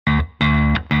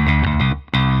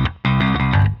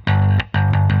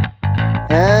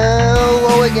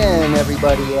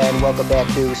everybody, and welcome back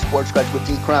to Sports Cuts with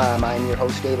D. Crom. I'm your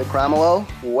host, David Cromwell.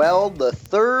 Well, the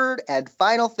third and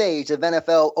final phase of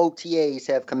NFL OTAs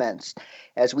have commenced.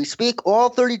 As we speak, all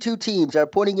 32 teams are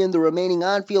putting in the remaining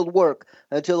on-field work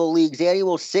until the league's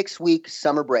annual 6-week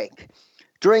summer break.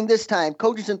 During this time,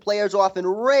 coaches and players often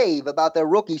rave about their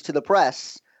rookies to the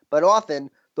press, but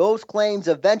often those claims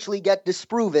eventually get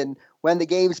disproven when the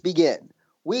games begin.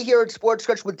 We here at Sports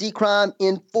Cuts with D-Crom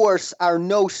enforce our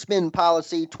no-spin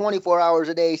policy 24 hours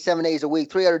a day, 7 days a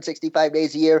week, 365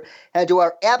 days a year, and do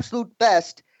our absolute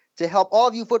best to help all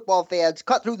of you football fans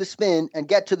cut through the spin and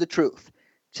get to the truth.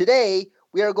 Today,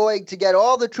 we are going to get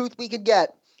all the truth we can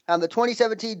get on the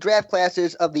 2017 draft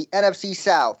classes of the NFC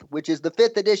South, which is the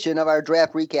 5th edition of our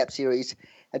draft recap series.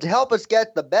 And to help us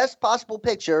get the best possible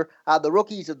picture of the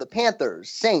rookies of the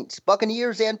Panthers, Saints,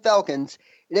 Buccaneers, and Falcons,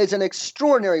 it is an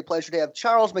extraordinary pleasure to have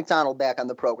Charles McDonald back on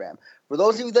the program. For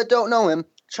those of you that don't know him,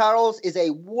 Charles is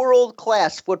a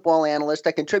world-class football analyst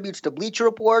that contributes to Bleacher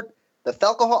Report, the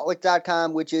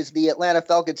Falcoholic.com, which is the Atlanta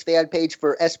Falcons fan page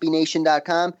for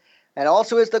SBNation.com, and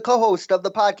also is the co-host of the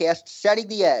podcast Setting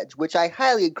the Edge, which I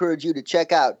highly encourage you to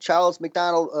check out. Charles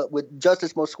McDonald with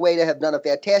Justice Mosqueda have done a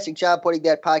fantastic job putting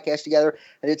that podcast together,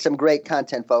 and it's some great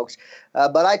content, folks.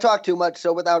 But I talk too much,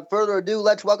 so without further ado,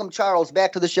 let's welcome Charles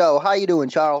back to the show. How are you doing,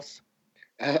 Charles?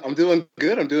 I'm doing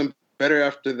good. I'm doing better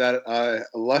after that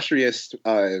illustrious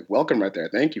welcome right there.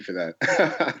 Thank you for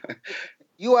that.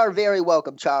 You are very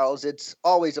welcome, Charles. It's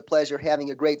always a pleasure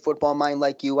having a great football mind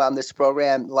like you on this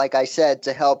program, like I said,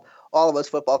 to help all of us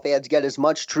football fans get as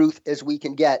much truth as we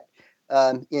can get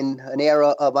in an era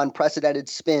of unprecedented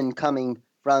spin coming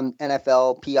from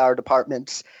NFL PR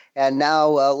departments. And now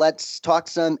let's talk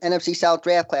some NFC South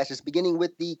draft classes, beginning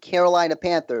with the Carolina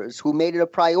Panthers, who made it a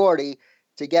priority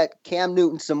to get Cam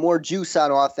Newton some more juice on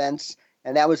offense,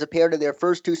 and that was a pair to their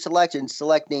first two selections,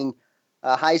 selecting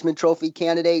Heisman Trophy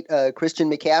candidate Christian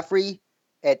McCaffrey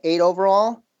at 8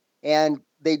 overall, and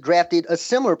they drafted a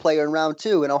similar player in round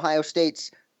 2 in Ohio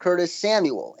State's Curtis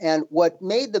Samuel. And what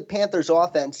made the Panthers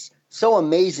offense so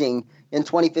amazing in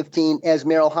 2015, as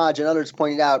Merrill Hodge and others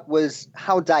pointed out, was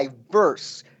how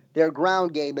diverse their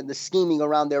ground game and the scheming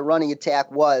around their running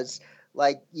attack was.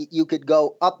 Like, you could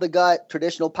go up the gut,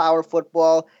 traditional power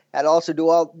football, and also do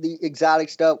all the exotic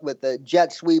stuff with the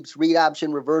jet sweeps, read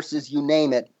option, reverses, you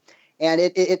name it. And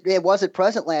it wasn't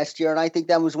present last year, and I think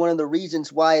that was one of the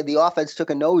reasons why the offense took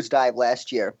a nosedive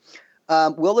last year.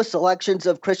 Will the selections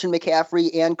of Christian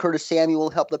McCaffrey and Curtis Samuel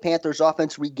help the Panthers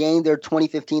offense regain their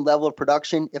 2015 level of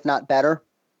production, if not better?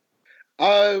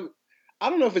 I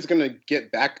don't know if it's going to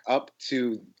get back up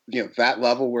to that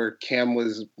level where Cam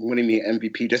was winning the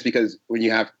MVP, just because when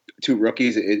you have two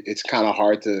rookies, it's kind of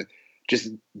hard to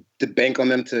just to bank on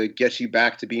them to get you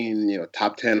back to being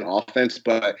top 10 offense.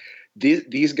 But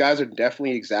these guys are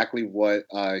definitely exactly what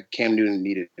Cam Newton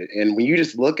needed. And when you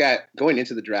just look at going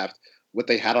into the draft, what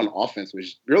they had on offense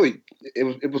was really,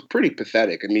 it was pretty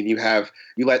pathetic. I mean,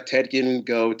 you let Ted Ginn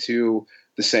go to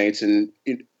the Saints, and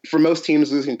for most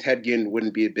teams, losing Ted Ginn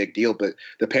wouldn't be a big deal, but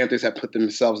the Panthers have put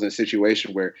themselves in a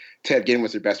situation where Ted Ginn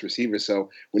was their best receiver. So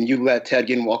when you let Ted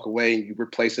Ginn walk away and you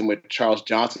replace him with Charles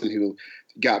Johnson, who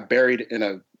got buried in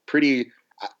a pretty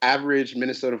average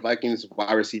Minnesota Vikings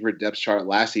wide receiver depth chart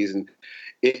last season,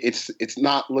 it's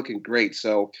not looking great.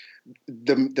 So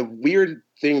the weird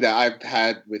thing that I've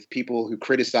had with people who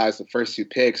criticize the first two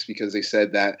picks, because they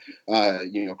said that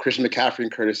Christian McCaffrey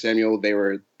and Curtis Samuel, they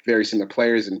were very similar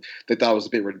players, and they thought it was a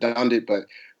bit redundant. But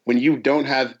when you don't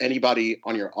have anybody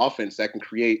on your offense that can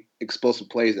create explosive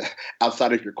plays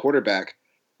outside of your quarterback,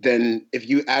 then if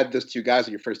you add those two guys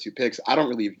in your first two picks, I don't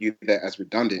really view that as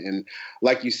redundant. And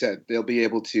like you said, they'll be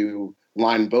able to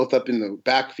line both up in the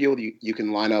backfield. You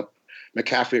can line up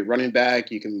McCaffrey at running back.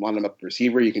 You can line him up at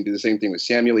receiver. You can do the same thing with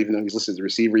Samuel, even though he's listed as a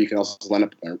receiver. You can also line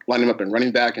him up in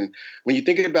running back. And when you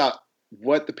think about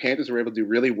what the Panthers were able to do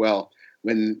really well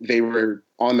when they were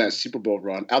on that Super Bowl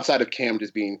run, outside of Cam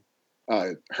just being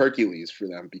Hercules for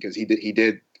them, because he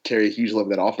did carry a huge load of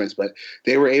that offense, but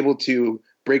they were able to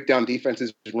break down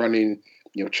defenses running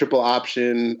triple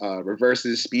option,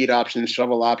 reverses, speed options,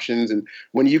 shovel options. And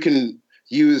when you can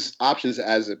use options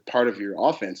as a part of your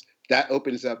offense, that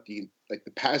opens up the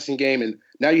passing game. And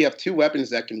now you have two weapons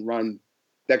that can run,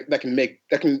 that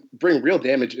can bring real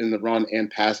damage in the run and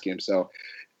pass game. So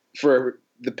for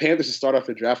the Panthers to start off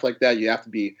the draft like that, you have to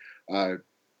be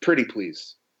pretty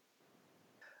pleased.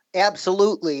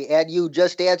 Absolutely. And you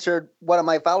just answered one of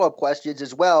my follow-up questions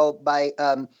as well by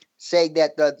saying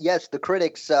that, yes, the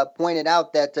critics pointed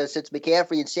out that since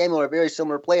McCaffrey and Samuel are very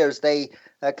similar players, they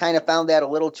kind of found that a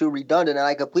little too redundant. And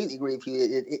I completely agree with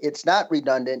you. It's not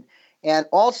redundant. And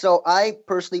also, I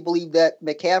personally believe that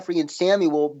McCaffrey and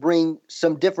Samuel bring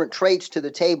some different traits to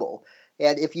the table.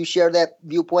 And if you share that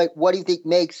viewpoint, what do you think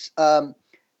makes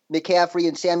McCaffrey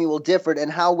and Samuel different,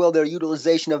 and how will their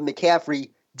utilization of McCaffrey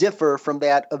differ from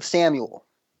that of Samuel?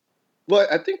 Well,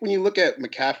 I think when you look at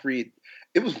McCaffrey,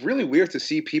 it was really weird to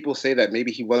see people say that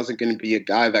maybe he wasn't going to be a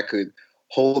guy that could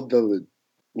hold the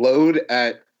load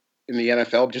in the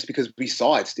NFL, just because we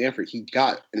saw at Stanford he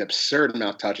got an absurd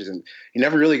amount of touches and he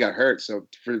never really got hurt. So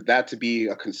for that to be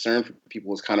a concern for people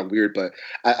was kind of weird. But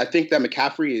I think that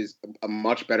McCaffrey is a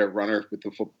much better runner with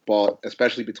the football,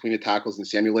 especially between the tackles, and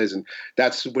Samuel is, and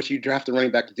that's what you draft a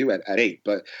running back to do at 8.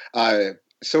 But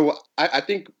so I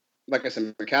think, like I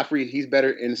said, McCaffrey, he's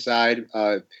better inside.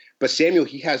 But Samuel,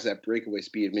 he has that breakaway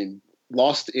speed. I mean,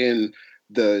 lost in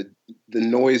the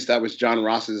noise that was John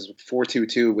Ross's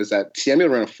 4.22 was that Samuel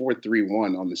ran a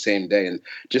 4.31 on the same day. And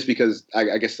just because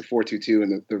I guess the 4.22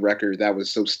 and the record, that was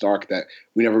so stark that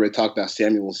we never really talked about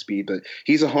Samuel's speed. But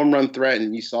he's a home run threat,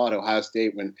 and you saw at Ohio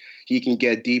State when he can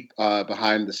get deep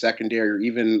behind the secondary, or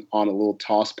even on a little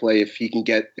toss play, if he can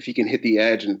hit the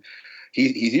edge, and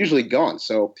he's usually gone.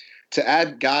 So to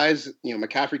add guys,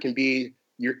 McCaffrey can be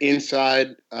your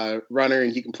inside runner,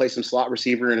 and he can play some slot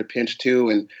receiver in a pinch too.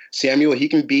 And Samuel, he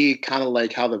can be kind of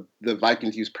like how the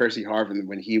Vikings used Percy Harvin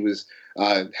when he was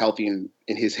healthy in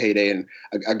his heyday, and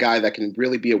a guy that can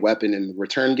really be a weapon in the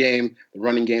return game, the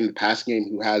running game, the passing game,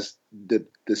 who has the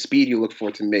speed you look for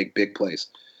to make big plays.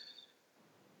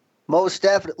 Most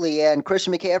definitely. And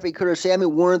Christian McCaffrey, Curtis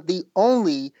Samuel weren't the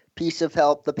only piece of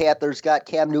help the Panthers got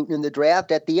Cam Newton in the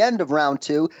draft. At the end of round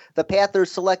 2, the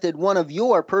Panthers selected one of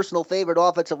your personal favorite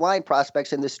offensive line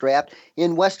prospects in this draft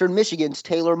in Western Michigan's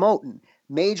Taylor Moton.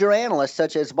 Major analysts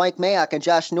such as Mike Mayock and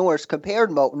Josh Norris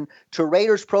compared Moton to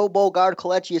Raiders Pro Bowl guard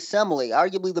Kelechi Osemele,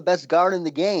 arguably the best guard in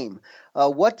the game.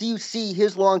 What do you see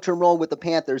his long-term role with the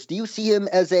Panthers? Do you see him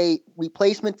as a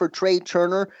replacement for Trey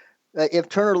Turner if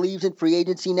Turner leaves in free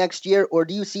agency next year, or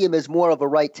do you see him as more of a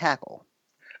right tackle?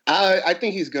 I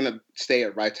think he's going to stay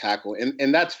at right tackle,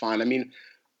 and that's fine. I mean,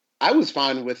 I was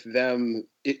fine with them.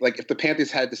 If the Panthers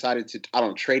had decided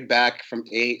to, trade back from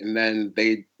 8 and then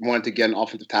they wanted to get an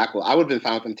offensive tackle, I would have been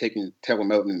fine with them taking Taylor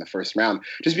Moton in the first round,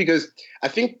 just because I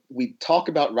think we talk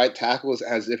about right tackles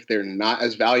as if they're not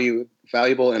as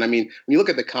valuable. And I mean, when you look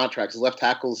at the contracts, left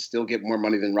tackles still get more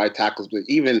money than right tackles. But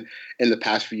even in the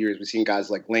past few years, we've seen guys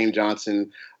like Lane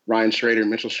Johnson, Ryan Schrader,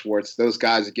 Mitchell Schwartz. Those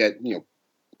guys get,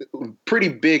 pretty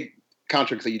big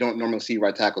contracts that you don't normally see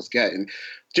right tackles get. And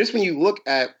just when you look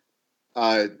at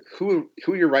who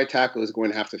your right tackle is going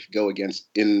to have to go against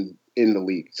in the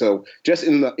league. So just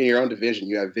in your own division,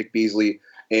 you have Vic Beasley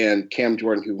and Cam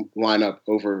Jordan, who line up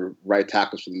over right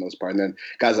tackles for the most part. And then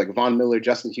guys like Von Miller,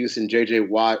 Justin Houston, J.J.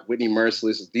 Watt, Whitney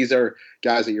Merciless, these are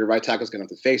guys that your right tackle is going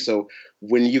to have to face. So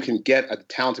when you can get a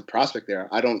talented prospect there,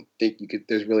 I don't think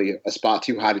there's really a spot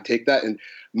too high to take that. And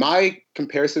my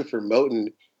comparison for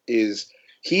Moton is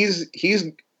he's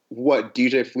what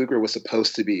DJ Fluker was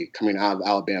supposed to be coming out of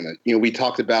Alabama. We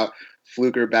talked about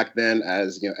Fluker back then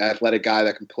as, an athletic guy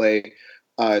that can play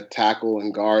tackle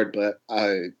and guard, but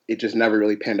it just never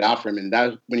really panned out for him. And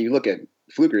that, when you look at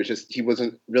Fluker, it's just he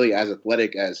wasn't really as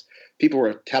athletic as people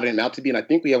were touting him out to be. And I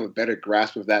think we have a better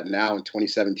grasp of that now in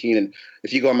 2017. And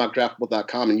if you go on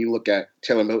mockdraftable.com and you look at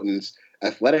Taylor Moton's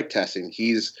athletic testing,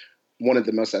 he's one of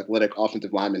the most athletic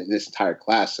offensive linemen in this entire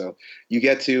class. So you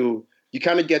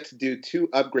kind of get to do 2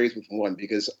 upgrades with one,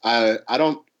 because I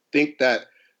don't think that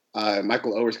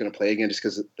Michael Oher is going to play again, just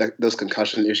because those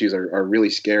concussion issues are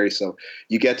really scary. So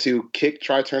you get to kick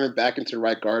Try Turner back into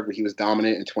right guard, where he was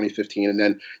dominant in 2015, and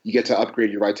then you get to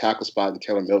upgrade your right tackle spot in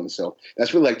Taylor Moton. So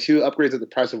that's really like 2 upgrades at the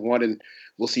price of one, and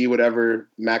we'll see whatever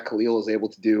Matt Khalil is able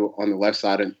to do on the left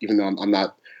side. And even though I'm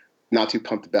not too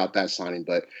pumped about that signing,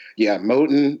 but yeah,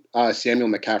 Moton, Samuel,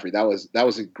 McCaffrey, that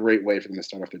was a great way for them to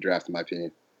start off the draft, in my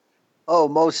opinion. Oh,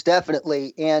 most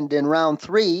definitely. And in round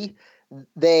 3,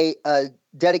 they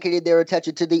dedicated their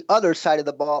attention to the other side of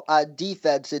the ball,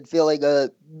 defense, and filling a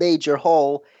major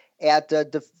hole at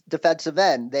defensive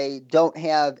end. They don't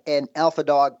have an alpha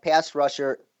dog pass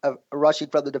rusher rushing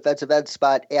from the defensive end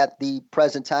spot at the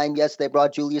present time. Yes, they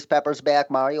brought Julius Peppers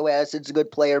back. Mario Addison's a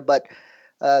good player, but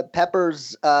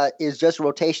Peppers is just a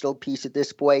rotational piece at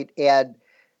this point, and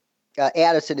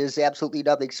Addison is absolutely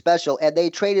nothing special. And they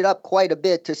traded up quite a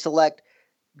bit to select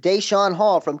Deshaun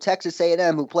Hall from Texas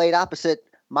A&M, who played opposite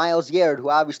Myles Garrett, who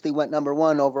obviously went number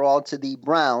 1 overall to the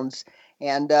Browns.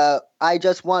 And I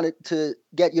just wanted to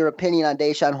get your opinion on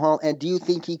Deshaun Hall, and do you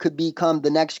think he could become the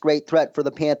next great threat for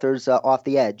the Panthers off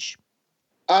the edge?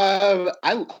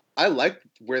 I like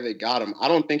where they got him. I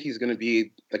don't think he's going to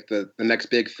be like the next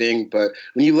big thing, but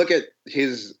when you look at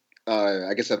his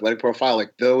I guess, athletic profile,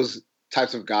 like those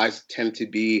types of guys tend to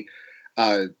be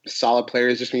solid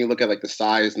players. Just when you look at like the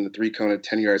size and the 3-cone and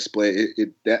 10-yard split,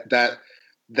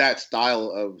 that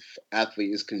style of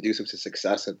athlete is conducive to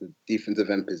success at the defensive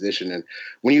end position. And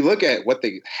when you look at what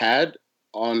they had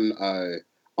on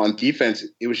defense,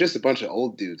 it was just a bunch of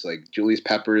old dudes like Julius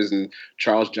Peppers and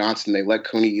Charles Johnson. They let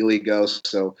Coney Ely go.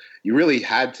 So you really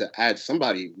had to add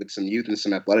somebody with some youth and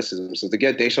some athleticism. So to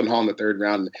get Deshaun Hall in the 3rd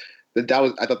round, I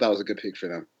thought that was a good pick for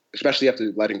them, especially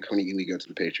after letting Coney Ely go to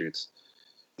the Patriots.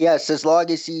 Yes, as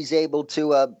long as he's able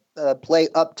to play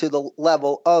up to the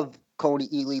level of Coney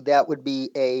Ely, that would be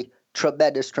a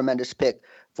tremendous pick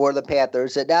for the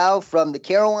Panthers. And now from the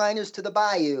Carolinas to the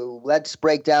Bayou, let's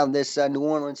break down this New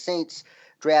Orleans Saints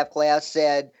draft class.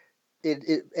 And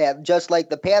just like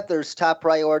the Panthers' top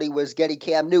priority was getting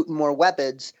Cam Newton more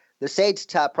weapons, the Saints'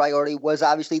 top priority was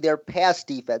obviously their pass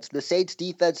defense. The Saints'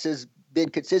 defense has been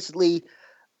consistently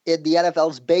in the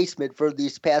NFL's basement for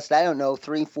these past,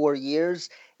 3-4 years.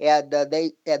 And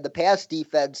the pass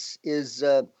defense is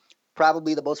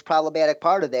probably the most problematic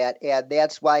part of that. And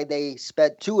that's why they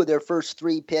spent 2 of their first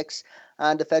 3 picks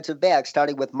on defensive backs,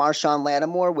 starting with Marshawn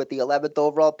Lattimore with the 11th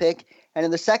overall pick. And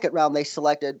in the 2nd round, they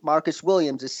selected Marcus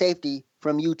Williams, a safety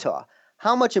from Utah.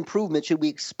 How much improvement should we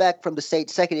expect from the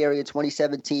Saints secondary in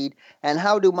 2017? And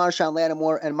how do Marshawn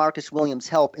Lattimore and Marcus Williams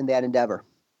help in that endeavor?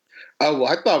 Well,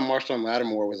 I thought Marshawn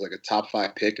Lattimore was like a top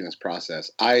 5 pick in this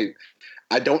process. I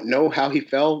don't know how he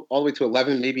fell all the way to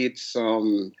 11. Maybe it's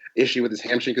some issue with his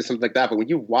hamstring or something like that. But when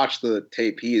you watch the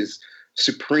tape, he is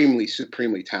supremely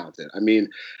talented. I mean,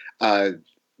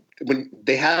 when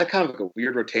they had kind of like a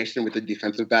weird rotation with the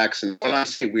defensive backs, and when I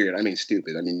say weird, I mean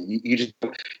stupid. I mean, you just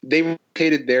they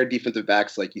rotated their defensive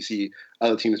backs like you see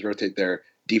other teams rotate their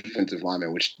defensive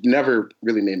linemen, which never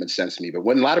really made much sense to me. But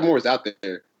when Lattimore was out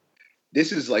there,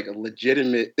 this is a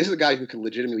guy who can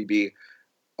legitimately be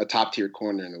a top tier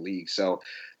corner in the league. So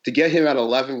to get him at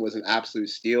 11 was an absolute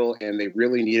steal, and they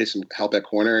really needed some help at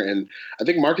corner. And I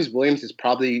think Marcus Williams is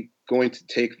probably going to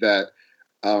take that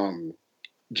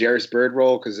Jairus Byrd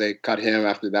role because they cut him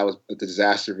after that was a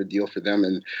disaster of a deal for them.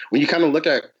 And when you kind of look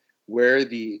at where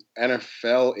the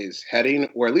NFL is heading,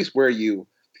 or at least where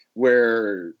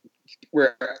the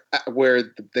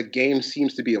game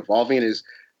seems to be evolving, is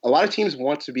a lot of teams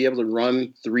want to be able to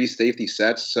run 3 safety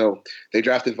sets. So they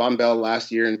drafted Von Bell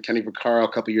last year and Kenny Vaccaro a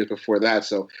couple years before that.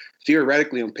 So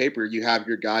theoretically, on paper, you have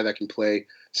your guy that can play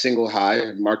single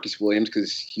high, Marcus Williams,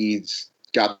 because he's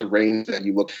got the range that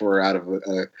you look for out of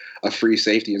a free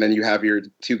safety. And then you have your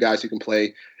 2 guys who can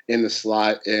play in the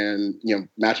slot and,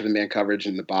 match up in man coverage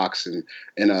in the box and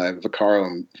Vaccaro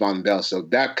and Von Bell. So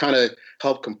that kind of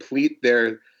helped complete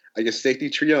their, safety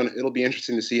trio, and it'll be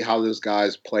interesting to see how those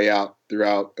guys play out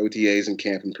throughout OTAs and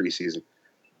camp and preseason.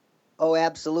 Oh,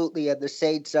 absolutely. And the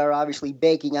Saints are obviously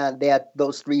banking on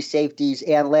those 3 safeties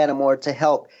and Lattimore to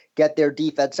help get their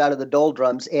defense out of the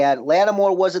doldrums. And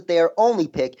Lattimore wasn't their only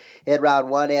pick in round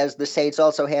 1, as the Saints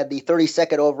also had the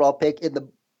 32nd overall pick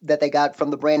that they got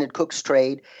from the Brandon Cooks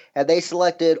trade. And they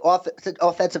selected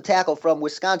offensive tackle from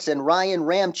Wisconsin, Ryan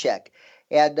Ramczyk.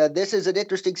 And this is an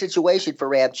interesting situation for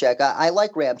Ramczyk. I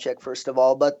like Ramczyk, first of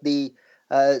all, but the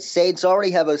Saints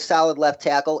already have a solid left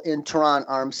tackle in Teron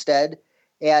Armstead.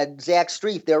 And Zach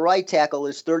Strief, their right tackle,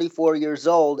 is 34 years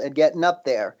old and getting up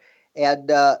there. And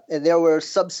there were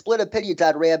some split opinions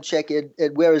on Ramczyk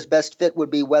and where his best fit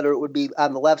would be, whether it would be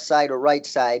on the left side or right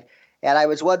side. And I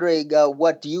was wondering,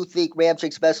 what do you think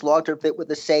Ramczyk's best long-term fit with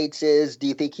the Saints is? Do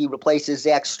you think he replaces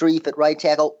Zach Strief at right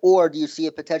tackle, or do you see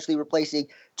it potentially replacing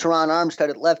Teron Armstead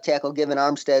at left tackle, given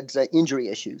Armstead's injury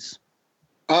issues?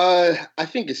 I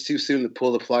think it's too soon to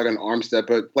pull the plug on Armstead,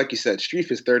 but like you said,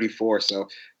 Strief is 34, so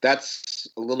that's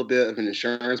a little bit of an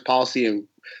insurance policy. And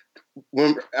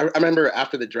I remember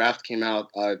after the draft came out,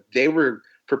 they were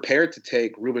prepared to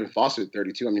take Reuben Foster at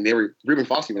 32. I mean, Reuben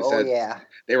Foster even said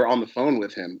they were on the phone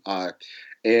with him.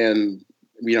 And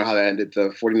you know how that ended.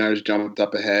 The 49ers jumped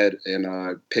up ahead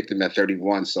and picked him at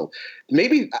 31. So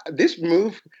maybe this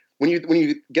move, when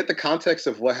you get the context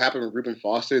of what happened with Reuben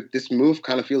Foster, this move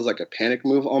kind of feels like a panic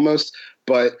move almost.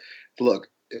 But look,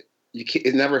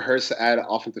 it never hurts to add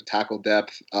offensive tackle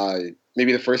depth.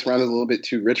 Maybe the first round is a little bit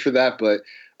too rich for that, but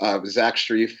Zach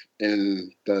Strief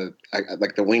in the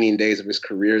waning days of his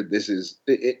career,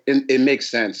 it makes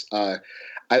sense.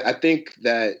 I think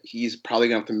that he's probably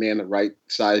going to have to man the right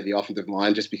side of the offensive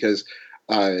line just because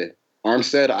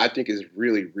Armstead, I think, is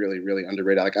really, really, really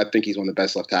underrated. I think he's one of the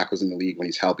best left tackles in the league when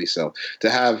he's healthy. So to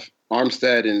have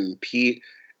Armstead and Pete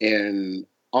and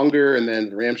Unger and then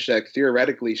Ramczyk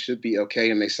theoretically should be okay,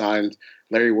 and they signed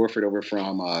Larry Warford over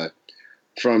from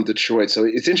Detroit. So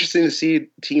it's interesting to see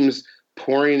teams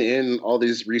pouring in all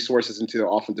these resources into the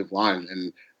offensive line,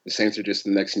 and the Saints are just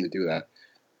the next team to do that.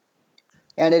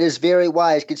 And it is very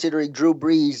wise considering Drew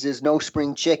Brees is no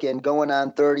spring chicken going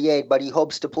on 38, but he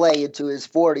hopes to play into his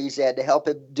 40s. And to help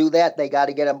him do that, they got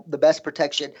to get him the best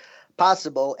protection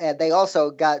possible. And they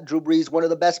also got Drew Brees one of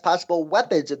the best possible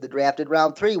weapons of the draft in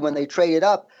round 3 when they traded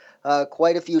up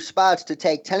quite a few spots to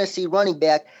take Tennessee running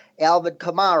back Alvin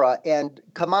Kamara. And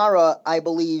Kamara, I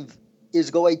believe,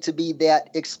 is going to be that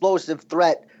explosive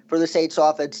threat for the Saints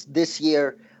offense this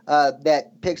year.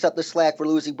 That picks up the slack for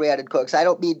losing Brandon Cooks. I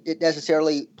don't mean it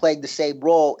necessarily playing the same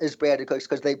role as Brandon Cooks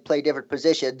because they play different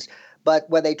positions. But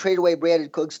when they traded away Brandon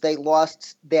Cooks, they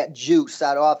lost that juice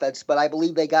on offense. But I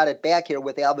believe they got it back here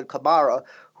with Alvin Kamara,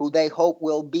 who they hope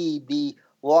will be the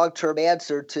long-term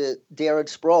answer to Darren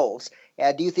Sproles.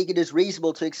 And do you think it is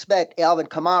reasonable to expect Alvin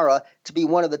Kamara to be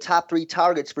one of the top 3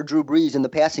 targets for Drew Brees in the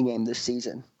passing game this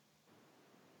season?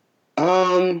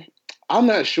 I'm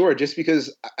not sure, just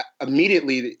because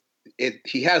immediately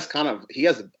he has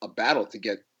a battle to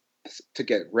get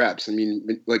reps. I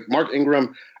mean, like Mark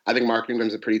Ingram, I think Mark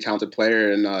Ingram's a pretty talented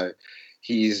player, and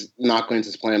he's not going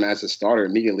to play him as a starter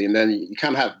immediately. And then you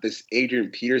kind of have this Adrian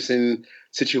Peterson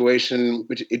situation,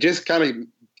 which it just kind of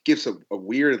gives a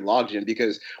weird logjam,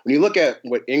 because when you look at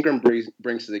what Ingram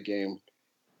brings to the game,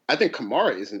 I think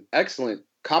Kamara is an excellent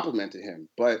complement to him,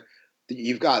 but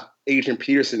you've got Adrian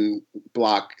Peterson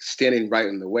block standing right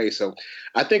in the way. So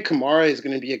I think Kamara is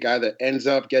going to be a guy that ends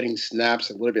up getting snaps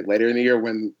a little bit later in the year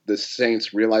when the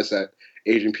Saints realize that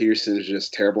Adrian Peterson is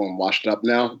just terrible and washed up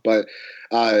now. But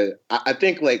I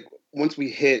think like once we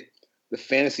hit the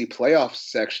fantasy playoff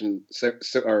section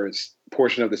or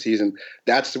portion of the season,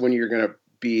 that's when you're going to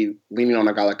be leaning on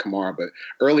a guy like Kamara. But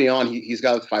early on, he's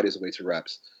got to fight his way to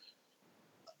reps.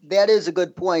 That is a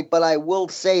good point, but I will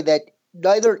say that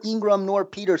neither Ingram nor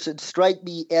Peterson strike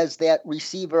me as that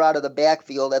receiver out of the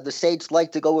backfield, and the Saints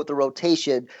like to go with the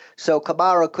rotation. So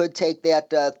Kamara could take that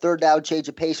third down change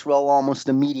of pace role almost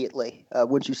immediately.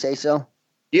 Wouldn't you say so?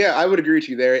 Yeah, I would agree with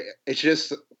you there. It's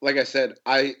just, like I said,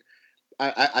 I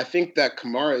think that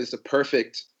Kamara is the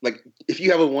perfect, like, if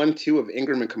you have a 1-2 of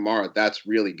Ingram and Kamara, that's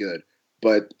really good.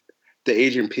 But the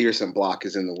Adrian Peterson block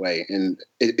is in the way. And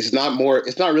it's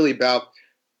not really about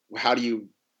how do you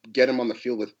get him on the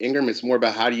field with Ingram. It's more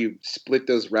about how do you split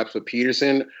those reps with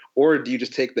Peterson, or do you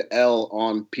just take the L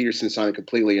on Peterson signing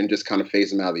completely and just kind of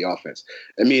phase him out of the offense?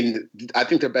 I mean, I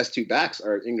think their best 2 backs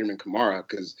are Ingram and Kamara,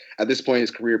 because at this point in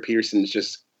his career, Peterson is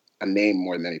just a name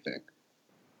more than anything.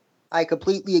 I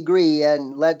completely agree.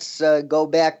 And let's go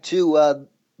back to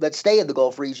let's stay in the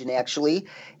Gulf region, actually,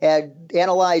 and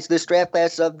analyze this draft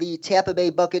class of the Tampa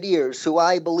Bay Buccaneers, who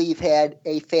I believe had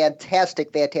a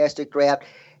fantastic draft.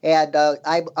 And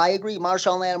I agree,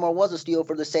 Marshawn Lattimore was a steal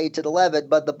for the Saints at 11,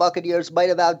 but the Buccaneers might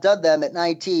have outdone them at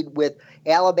 19 with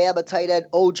Alabama tight end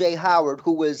O.J. Howard,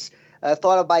 who was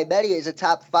thought of by many as a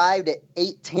top 5 to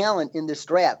 8 talent in this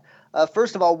draft.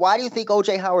 First of all, why do you think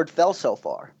O.J. Howard fell so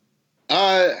far?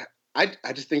 I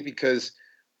just think because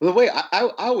the way I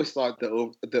always thought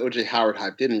the O.J. Howard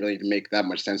hype didn't really make that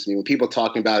much sense to me. When people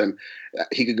talking about him,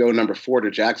 he could go number 4 to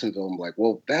Jacksonville. I'm like,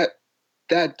 well,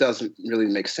 that doesn't really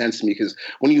make sense to me, because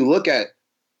when you look at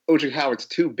O.J. Howard's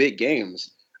 2 big games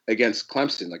against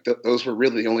Clemson, like those were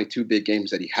really the only 2 big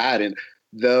games that he had, and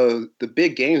the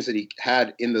big games that he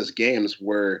had in those games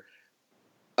were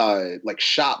like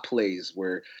shot plays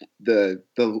where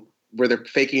where they're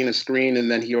faking a screen and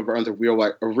then he runs a real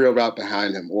route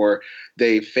behind him, or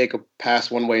they fake a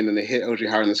pass one way and then they hit O.J.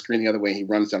 Howard on the screen the other way and he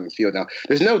runs down the field. Now,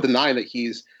 there's no denying that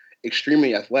he's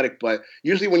extremely athletic, but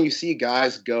usually when you see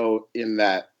guys go in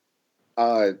that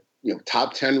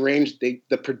top 10 range, the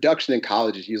production in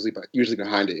college is usually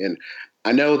behind it. And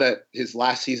I know that his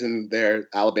last season there,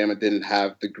 Alabama didn't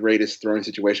have the greatest throwing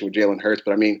situation with Jalen Hurts,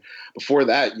 but I mean, before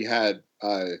that you had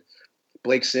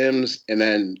Blake Sims and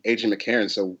then A.J. McCarron.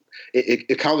 So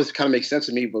it kind of makes sense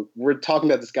to me. But we're talking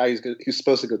about this guy who's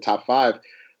supposed to go top 5,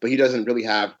 but he doesn't really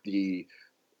have the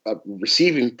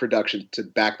receiving production to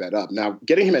back that up. Now,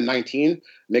 getting him at 19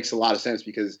 makes a lot of sense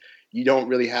because you don't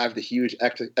really have the huge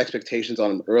expectations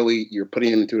on him early. You're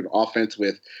putting him into an offense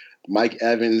with Mike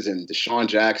Evans and Deshaun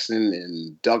Jackson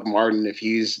and Doug Martin if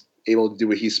he's able to do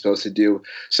what he's supposed to do.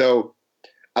 So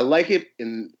I like it,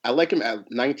 and I like him at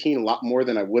 19 a lot more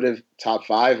than I would have top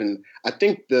 5. And I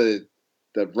think the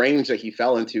range that he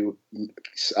fell into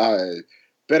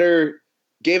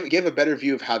gave a better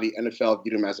view of how the NFL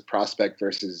viewed him as a prospect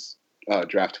versus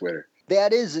draft Twitter.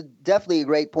 That is definitely a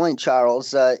great point,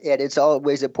 Charles. And it's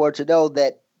always important to know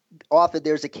that often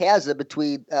there's a chasm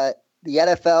between the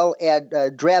NFL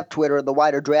and draft Twitter and the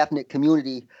wider DraftNet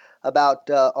community about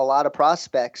a lot of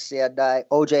prospects, and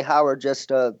O.J. Howard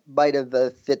just might have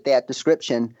fit that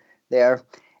description there.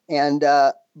 And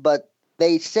but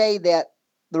they say that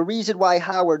the reason why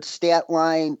Howard's stat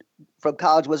line from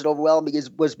college wasn't overwhelming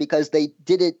was because they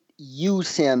didn't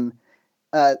use him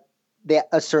that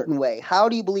a certain way. How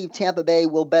do you believe Tampa Bay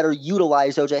will better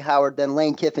utilize O.J. Howard than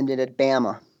Lane Kiffin did at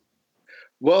Bama?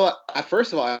 Well,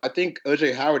 first of all, I think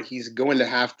O.J. Howard, he's going to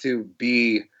have to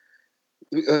be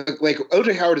like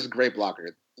O.J. Howard is a great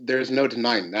blocker. There's no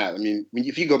denying that. I mean,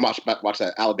 if you go watch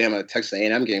that Alabama Texas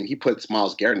A&M game, he puts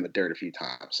Myles Garrett in the dirt a few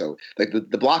times. So like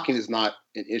the blocking is not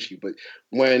an issue. But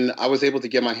when I was able to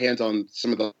get my hands on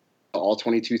some of the all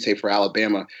 22 tape for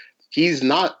Alabama, he's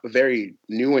not a very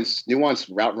nuanced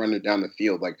route runner down the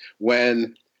field. Like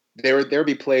when there would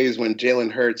be plays when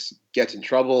Jalen Hurts gets in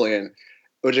trouble and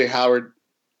O.J. Howard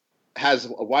has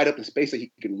a wide open space that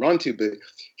he can run to, but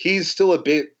he's still a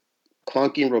bit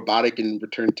clunky and robotic in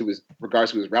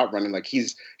regards to his route running. Like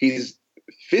he's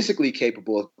physically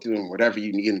capable of doing whatever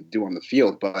you need him to do on the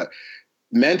field, but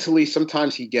mentally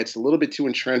sometimes he gets a little bit too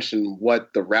entrenched in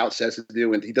what the route says to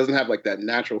do, and he doesn't have like that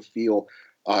natural feel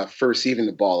for receiving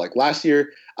the ball. Like last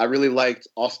year, I really liked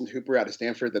Austin Hooper out of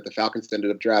Stanford that the Falcons ended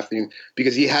up drafting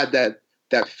because he had that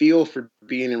feel for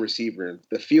being a receiver,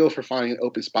 the feel for finding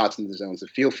open spots in the zones, the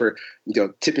feel for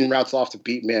tipping routes off to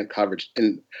beat man coverage.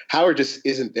 And Howard just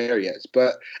isn't there yet.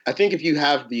 But I think if you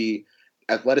have the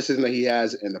athleticism that he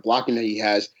has and the blocking that he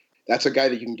has, that's a guy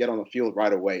that you can get on the field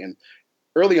right away. And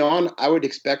early on, I would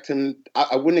expect him.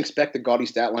 I wouldn't expect the gaudy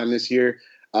stat line this year.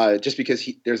 Just because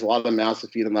there's a lot of mouths to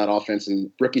feed in that offense,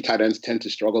 and rookie tight ends tend to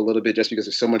struggle a little bit just because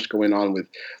there's so much going on with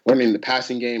learning the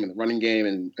passing game and the running game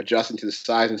and adjusting to the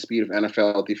size and speed of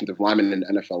NFL defensive linemen and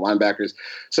NFL linebackers.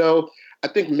 So I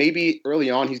think maybe early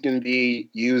on he's going to be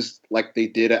used like they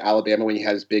did at Alabama when he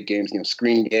had his big games,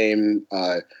 screen game,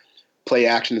 play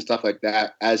action and stuff like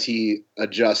that as he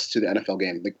adjusts to the NFL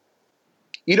game. Like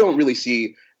you don't really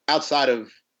see outside of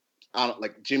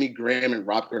like Jimmy Graham and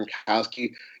Rob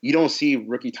Gronkowski, you don't see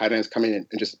rookie tight ends come in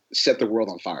and just set the world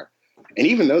on fire. And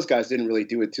even those guys didn't really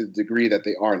do it to the degree that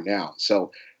they are now.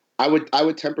 So I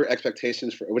would temper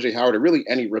expectations for O.J. Howard or really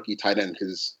any rookie tight end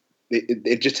because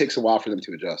it just takes a while for them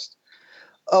to adjust.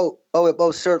 Oh, it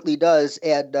most certainly does.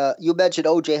 And you mentioned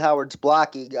O.J. Howard's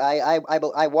blocking.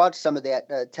 I watched some of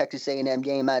that Texas A&M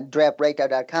game on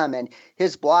draftbreakdown.com, and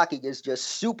his blocking is just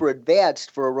super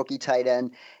advanced for a rookie tight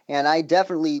end. And I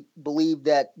definitely believe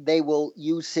that they will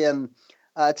use him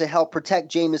to help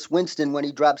protect Jameis Winston when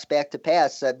he drops back to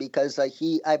pass because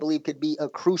he, I believe, could be a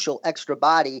crucial extra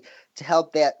body to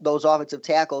help those offensive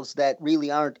tackles that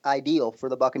really aren't ideal for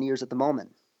the Buccaneers at the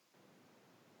moment.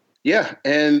 Yeah,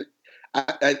 and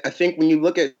I think when you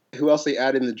look at who else they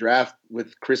added in the draft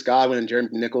with Chris Godwin and Jeremy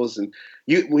Nichols, and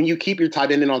when you keep your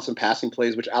tight end in on some passing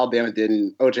plays, which Alabama did,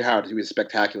 and O.J. Howard, who was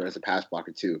spectacular as a pass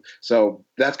blocker too. So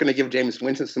that's going to give Jameis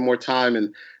Winston some more time,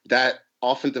 and that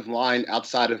offensive line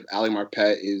outside of Ali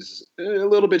Marpet is a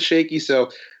little bit shaky. So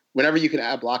whenever you can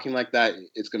add blocking like that,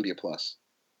 it's going to be a plus.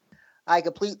 I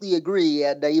completely agree,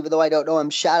 and even though I don't know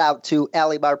him, shout out to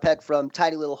Ali Marpet from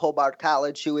tiny little Hobart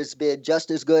College, who has been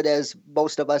just as good as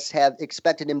most of us have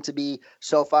expected him to be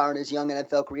so far in his young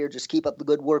NFL career. Just keep up the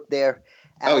good work there,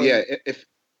 Ali. Oh yeah,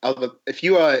 if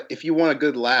you want a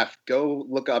good laugh, go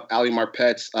look up Ali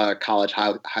Marpet's college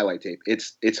highlight tape.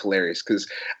 It's hilarious because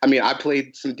I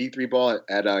played some D3 ball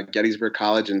at Gettysburg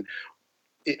College, and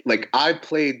I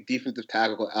played defensive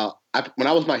tackle. When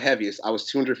I was my heaviest, I was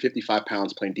 255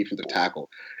 pounds playing defensive tackle.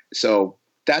 So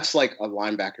that's like a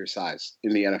linebacker size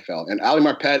in the NFL. And Ali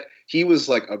Marpet, he was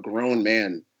like a grown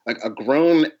man, like a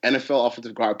grown NFL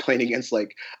offensive guard playing against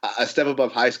like a step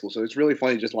above high school. So it's really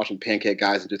funny just watching pancake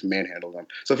guys and just manhandle them.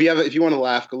 So if you want to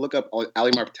laugh, go look up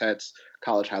Ali Marpet's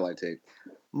college highlight tape.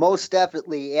 Most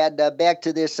definitely. And back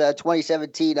to this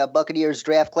 2017 Buccaneers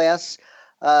draft class.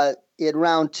 In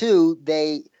round 2,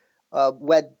 they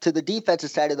went to the defensive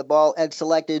side of the ball and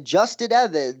selected Justin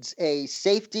Evans, a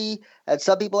safety, and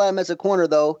some people had him as a corner,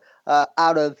 though,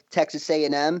 out of Texas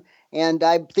A&M. And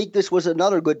I think this was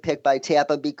another good pick by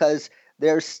Tampa because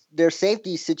their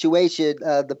safety situation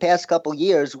the past couple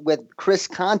years with Chris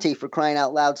Conte, for crying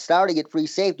out loud, starting at free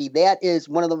safety, that is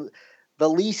one of the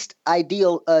least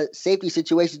ideal safety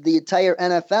situations in the entire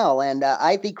NFL. And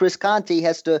I think Chris Conte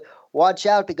has to watch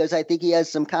out because I think he has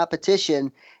some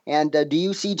competition. And do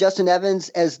you see Justin Evans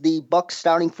as the Bucs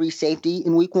starting free safety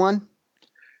in Week 1?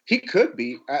 He could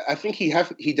be. I think he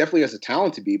definitely has the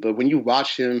talent to be. But when you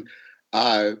watch him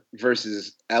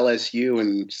versus LSU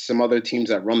and some other teams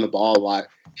that run the ball a lot,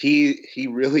 he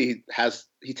really has.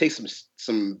 He takes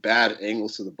some bad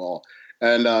angles to the ball,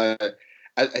 and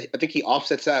I think he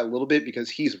offsets that a little bit because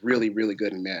he's really, really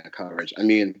good in man coverage. I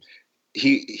mean,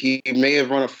 he may have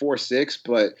run a 4.6,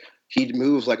 but he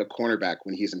moves like a cornerback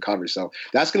when he's in coverage. So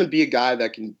that's going to be a guy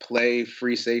that can play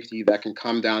free safety, that can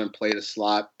come down and play the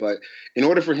slot. But in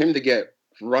order for him to get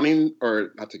running,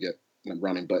 or not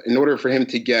running, but in order for him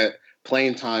to get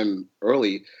playing time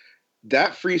early,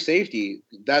 that free safety,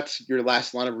 that's your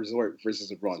last line of resort versus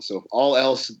a run. So if all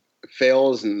else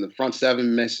fails and the front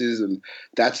seven misses, and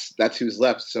that's who's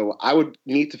left. So I would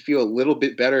need to feel a little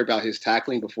bit better about his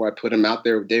tackling before I put him out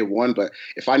there day one. But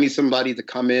if I need somebody to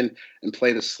come in and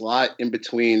play the slot in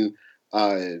between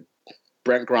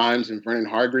Brent Grimes and Vernon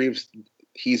Hargreaves,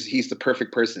 he's the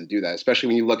perfect person to do that, especially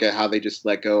when you look at how they just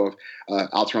let go of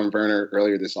Alteron Werner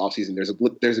earlier this offseason.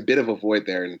 There's a bit of a void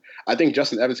there, and I think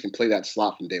Justin Evans can play that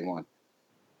slot from day one.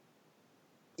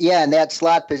 Yeah, and that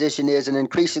slot position is an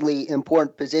increasingly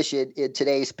important position in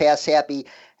today's pass-happy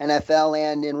NFL.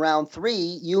 And in round 3,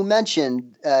 you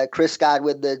mentioned Chris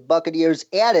Godwin. The Buccaneers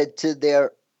added to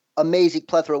their amazing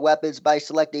plethora of weapons by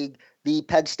selecting the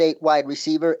Penn State wide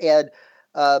receiver. And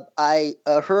I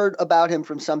heard about him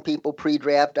from some people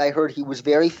pre-draft. I heard he was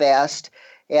very fast.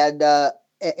 And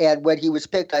when he was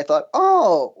picked, I thought,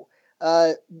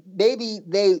 maybe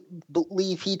they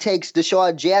believe he takes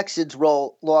Deshaun Jackson's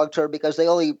role long-term because they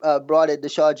only brought in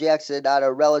Deshaun Jackson on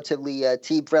a relatively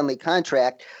team-friendly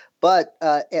contract. But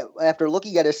after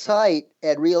looking at his site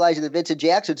and realizing that Vincent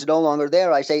Jackson's no longer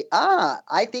there, I say,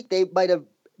 I think they might have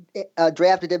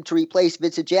drafted him to replace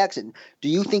Vincent Jackson. Do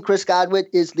you think Chris Godwin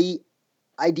is the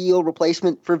ideal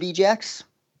replacement for VJax?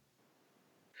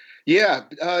 Yeah,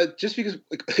 just because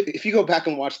if you go back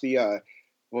and watch the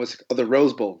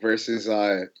Rose Bowl versus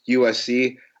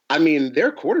USC, I mean,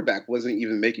 their quarterback wasn't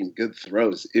even making good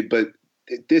throws, but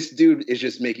this dude is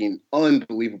just making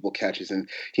unbelievable catches, and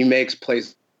he makes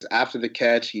plays after the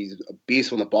catch. He's a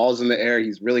beast when the ball's in the air.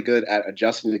 He's really good at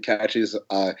adjusting the catches.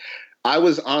 I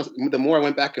was honest, the more I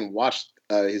went back and watched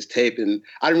his tape, and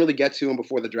I didn't really get to him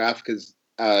before the draft because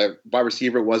wide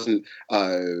receiver wasn't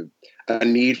a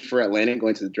need for Atlanta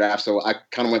going to the draft. So I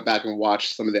kind of went back and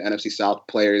watched some of the NFC South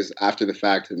players after the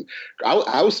fact. And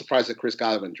I was surprised that Chris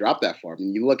Godwin dropped that far. I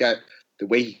mean, you look at the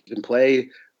way he can play,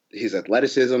 his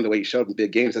athleticism, the way he showed in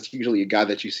big games, that's usually a guy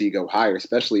that you see go higher,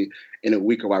 especially in a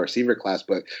weaker wide receiver class.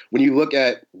 But when you look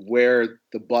at where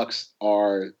the Bucs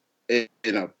are,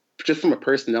 just from a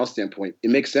personnel standpoint, it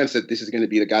makes sense that this is going to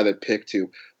be the guy that picked to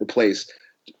replace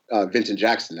Vincent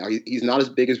Jackson. Now, he's not as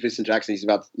big as Vincent Jackson. He's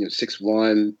about 6'1",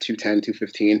 210,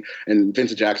 215, and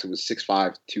Vincent Jackson was 6'5",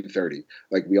 230,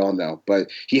 like we all know. But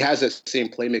he has that same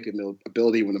playmaking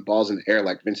ability when the ball's in the air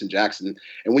like Vincent Jackson.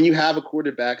 And when you have a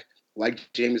quarterback like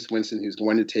Jameis Winston who's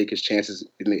going to take his chances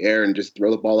in the air and just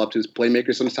throw the ball up to his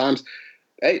playmaker sometimes,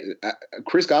 hey,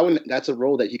 Chris Godwin, that's a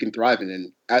role that he can thrive in.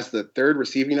 And as the third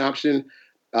receiving option,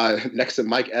 next to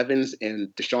Mike Evans and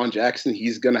Deshaun Jackson,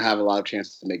 he's going to have a lot of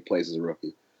chances to make plays as a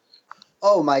rookie.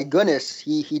 Oh, my goodness.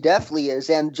 He definitely is.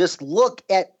 And just look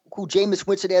at who Jameis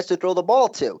Winston has to throw the ball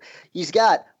to. He's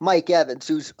got Mike Evans,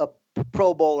 who's a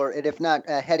Pro Bowler, and if not,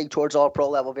 heading towards all-pro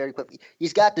level very quickly.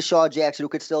 He's got Deshaun Jackson, who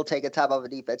could still take a top of a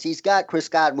defense. He's got Chris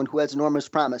Godwin, who has enormous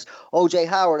promise. O.J.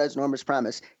 Howard has enormous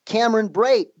promise. Cameron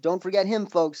Brate, don't forget him,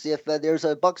 folks. If there's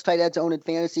a Bucs tight end to own in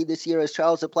fantasy this year, as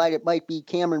Charles applied, it might be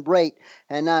Cameron Brate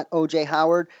and not O.J.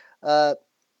 Howard.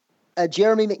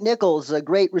 Jeremy McNichols, a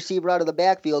great receiver out of the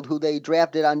backfield, who they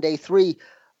drafted on day 3.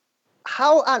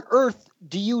 How on earth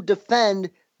do you defend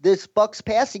this Bucs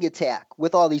passing attack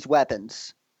with all these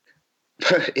weapons?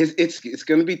 It's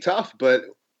going to be tough, but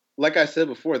like I said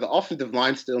before, the offensive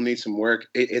line still needs some work.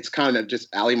 It's kind of just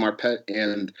Ali Marpet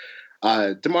and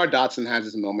DeMar Dotson has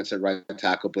his moments at right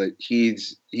tackle, but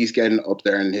he's getting up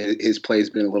there, and his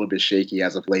play's been a little bit shaky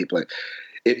as of late. But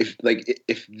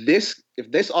if this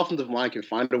offensive line can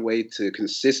find a way to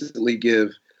consistently give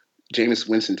Jameis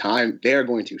Winston time, they are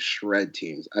going to shred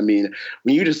teams. I mean,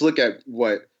 when you just look at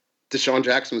what Deshaun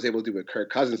Jackson was able to do with Kirk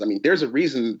Cousins, I mean, there's a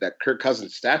reason that Kirk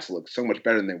Cousins' stats look so much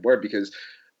better than they were, because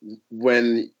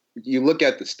when you look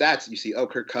at the stats, you see,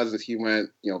 Kirk Cousins, he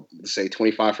went, let's say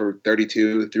 25 for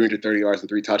 32, 330 yards and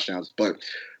 3 touchdowns. But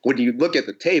when you look at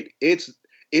the tape, it's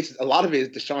a lot of it is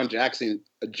Deshaun Jackson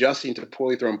adjusting to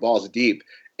poorly thrown balls deep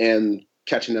and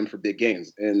catching them for big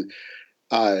gains. And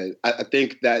I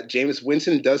think that Jameis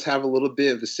Winston does have a little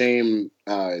bit of the same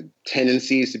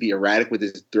tendencies to be erratic with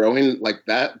his throwing like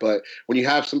that. But when you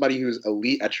have somebody who's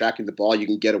elite at tracking the ball, you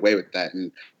can get away with that.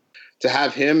 And to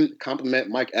have him complement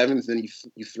Mike Evans, then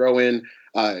you throw in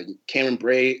Cameron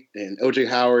Brate and O.J.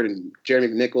 Howard and Jeremy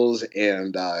McNichols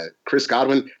and Chris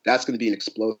Godwin, that's going to be an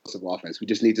explosive offense. We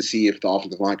just need to see if the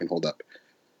offensive line can hold up.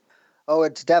 Oh,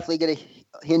 it's definitely going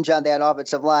to hinge on that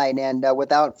offensive line. And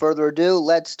without further ado,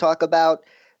 let's talk about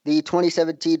the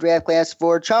 2017 draft class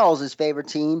for Charles's favorite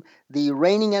team, the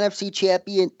reigning NFC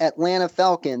champion Atlanta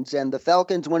Falcons. And the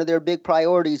Falcons, one of their big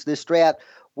priorities this draft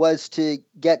was to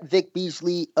get Vic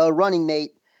Beasley a running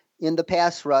mate in the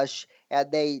pass rush.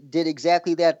 And they did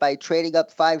exactly that by trading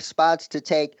up 5 spots to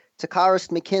take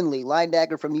Takaris McKinley,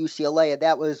 linebacker from UCLA, and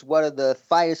that was one of the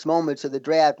finest moments of the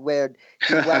draft where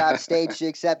he went on stage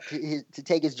to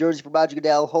take his jersey from Roger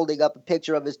Goodell, holding up a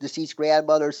picture of his deceased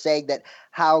grandmother, saying that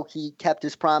how he kept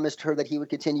his promise to her that he would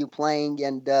continue playing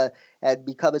and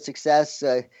become a success.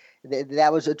 That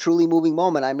was a truly moving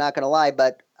moment, I'm not going to lie.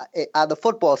 But on the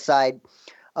football side,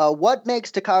 what makes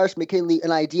Takaris McKinley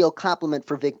an ideal complement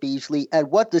for Vic Beasley,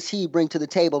 and what does he bring to the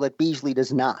table that Beasley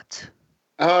does not?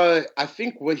 I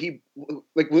think when you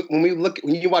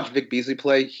watch Vic Beasley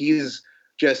play, he's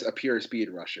just a pure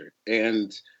speed rusher.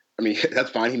 And I mean,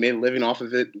 that's fine. He made a living off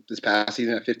of it this past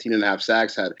season at 15.5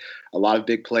 sacks, had a lot of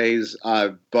big plays.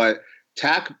 But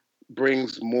Tack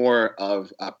brings more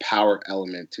of a power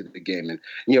element to the game.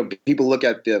 And, people look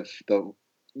at the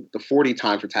 40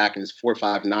 time for Tack and it's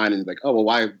 4.59 and like, oh, well,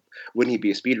 why wouldn't he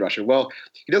be a speed rusher? Well,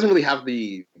 he doesn't really have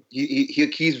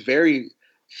he's very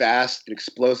fast and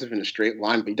explosive in a straight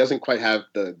line, but he doesn't quite have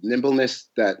the nimbleness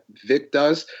that Vic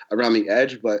does around the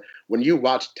edge. But when you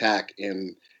watch Tack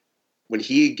and when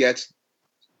he gets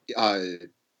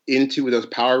into those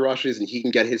power rushes and he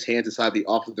can get his hands inside the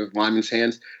offensive lineman's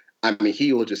hands, I mean,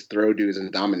 he will just throw dudes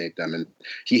and dominate them. And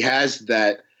he has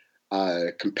that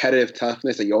competitive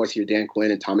toughness that you always hear Dan Quinn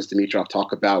and Thomas Dimitroff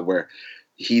talk about, where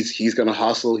he's going to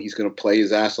hustle, he's going to play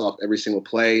his ass off every single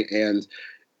play. And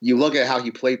you look at how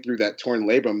he played through that torn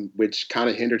labrum, which kind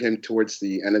of hindered him towards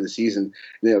the end of the season.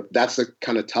 That's the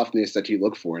kind of toughness that you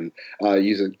look for. And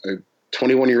he's a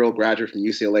 21-year-old graduate from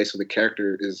UCLA, so the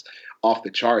character is off the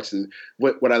charts. And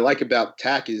what I like about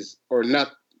Tack is, or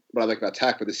not what I like about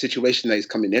Tack, but the situation that he's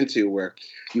coming into, where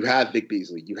you have Vic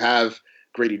Beasley, you have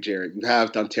Grady Jarrett, you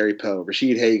have Dontari Poe,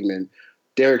 Rashid Hageman,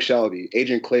 Derek Shelby,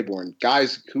 Adrian Claiborne,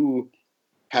 guys who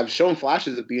have shown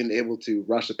flashes of being able to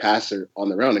rush the passer on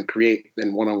their own and create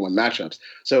in one-on-one matchups.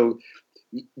 So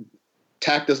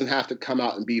Tack doesn't have to come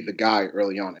out and be the guy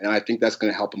early on, and I think that's going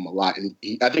to help him a lot. And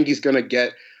I think he's going to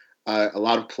get a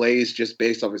lot of plays just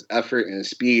based off his effort and his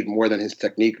speed more than his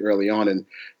technique early on,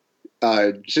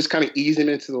 and just kind of ease him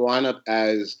into the lineup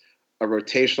as a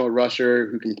rotational rusher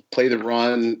who can play the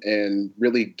run and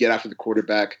really get after the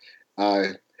quarterback.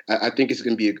 I think it's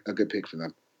going to be a good pick for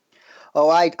them. Oh,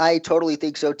 I totally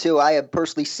think so, too. I am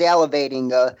personally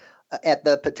salivating at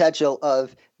the potential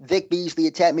of Vic Beasley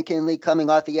and Ted McKinley coming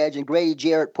off the edge and Grady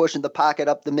Jarrett pushing the pocket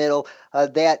up the middle.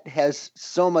 That has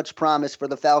so much promise for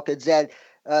the Falcons. And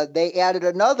they added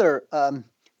another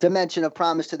dimension of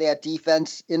promise to that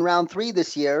defense in round 3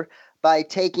 this year by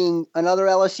taking another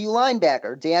LSU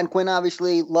linebacker. Dan Quinn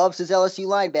obviously loves his LSU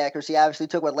linebackers. He obviously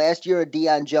took last year,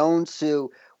 Deion Jones, who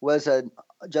was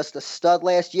just a stud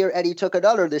last year, and he took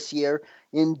another this year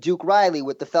in Duke Riley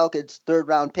with the Falcons'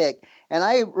 3rd-round pick. And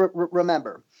I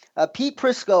remember Pete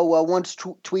Prisco once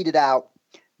tweeted out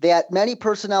that many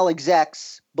personnel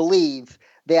execs believe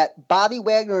that Bobby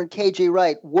Wagner and KJ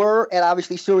Wright were, and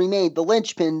obviously still remain, the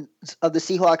linchpins of the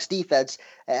Seahawks defense.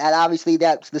 And obviously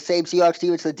that's the same Seahawks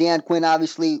defense that Dan Quinn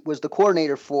obviously was the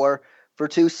coordinator for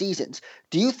 2 seasons.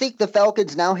 Do you think the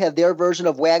Falcons now have their version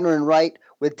of Wagner and Wright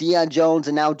with Deion Jones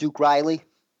and now Duke Riley?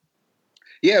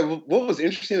 Yeah, what was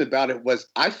interesting about it was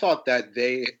I thought that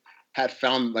they had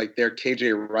found like their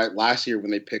KJ Wright last year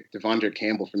when they picked Devondre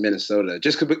Campbell from Minnesota.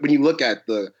 Just because when you look at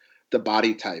the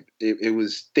body type,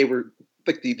 they were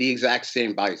like the exact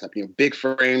same body type. Big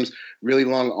frames, really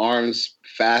long arms,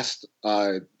 fast.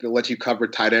 They'll let you cover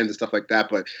tight ends and stuff like that.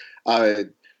 But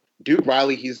Duke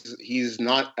Riley, he's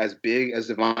not as big as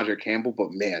Devondre Campbell,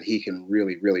 but man, he can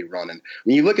really, really run. And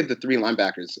when you look at the 3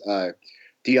 linebackers,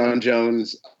 Deion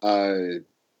Jones,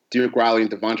 Duke Riley, and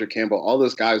Devondre Campbell, all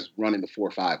those guys run in the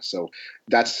 4.5. So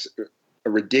that's a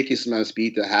ridiculous amount of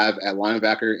speed to have at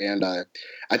linebacker. And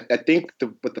I think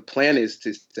what the plan is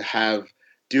to have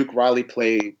Duke Riley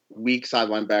play weak side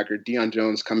linebacker, Deion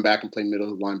Jones come back and play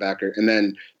middle linebacker, and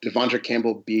then Devondre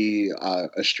Campbell be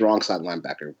a strong side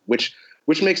linebacker, which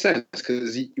makes sense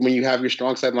because when you have your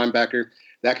strong side linebacker,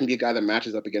 that can be a guy that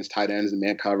matches up against tight ends and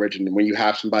man coverage. And when you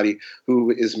have somebody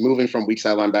who is moving from weak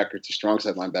side linebacker to strong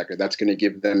side linebacker, that's going to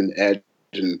give them an edge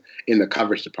in the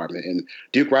coverage department. And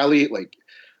Duke Riley, like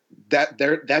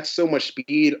that's so much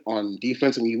speed on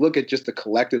defense. And when you look at just the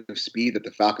collective speed that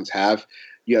the Falcons have,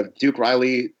 you have Duke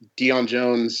Riley, Deion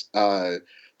Jones,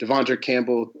 Devondre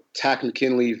Campbell, Tack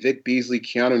McKinley, Vic Beasley,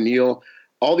 Keanu Neal.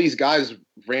 All these guys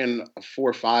ran a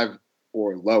 4.5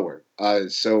 or lower.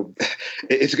 So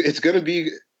it's going to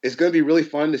be really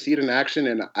fun to see it in action,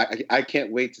 and I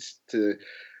can't wait to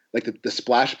like the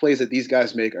splash plays that these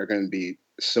guys make are going to be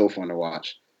so fun to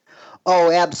watch.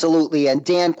 Oh, absolutely. And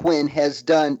Dan Quinn has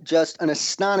done just an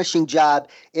astonishing job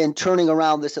in turning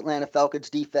around this Atlanta Falcons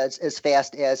defense as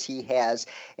fast as he has.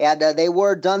 And they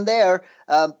were done there.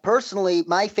 Personally,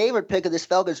 my favorite pick of this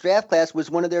Falcons draft class was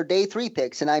one of their day 3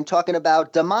 picks, and I'm talking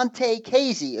about Damontae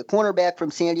Kazee, a cornerback from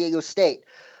San Diego State.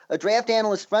 A draft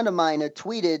analyst friend of mine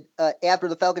tweeted after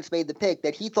the Falcons made the pick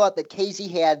that he thought that Kazee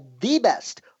had the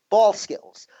best ball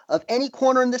skills of any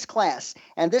corner in this class,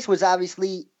 and this was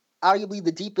arguably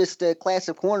the deepest class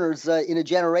of corners in a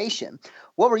generation.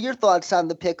 What were your thoughts on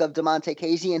the pick of Damontae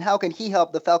Kazee, and how can he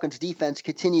help the Falcons defense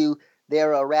continue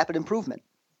their rapid improvement?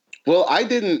 Well, I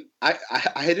didn't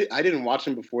watch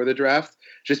him before the draft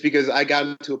just because I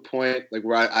got to a point like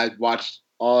where I watched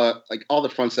all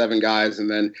the front 7 guys, and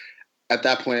then at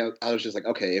that point I was just like,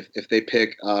 okay, if they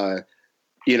pick a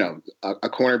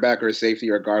cornerback or a safety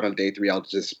or a guard on day 3, I'll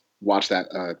just watch that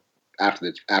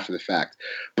after the fact.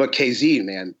 But Kazee,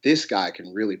 man, this guy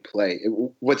can really play.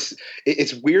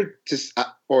 It's weird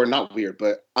or not weird,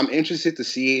 but I'm interested to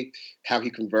see how he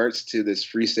converts to this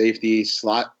free safety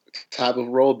slot type of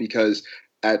role, because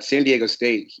at San Diego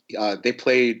State, they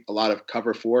played a lot of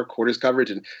cover 4 quarters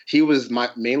coverage, and he was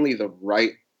mainly the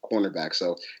right cornerback.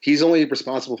 So he's only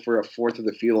responsible for a fourth of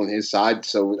the field on his side.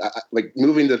 So like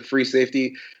moving to free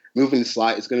safety, moving the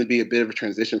slot, it's going to be a bit of a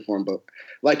transition for him. But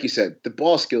like you said, the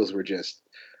ball skills were just,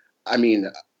 I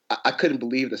mean, I couldn't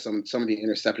believe that some of the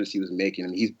interceptions he was making. I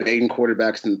mean, he's baiting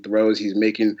quarterbacks in throws. He's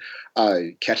making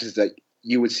catches that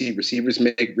you would see receivers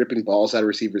make, ripping balls out of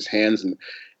receivers' hands. And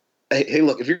hey,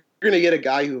 look, if you're going to get a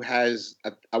guy who has,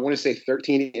 I want to say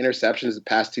 13 interceptions the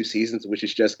past 2 seasons, which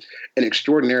is just an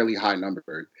extraordinarily high number,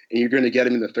 and you're going to get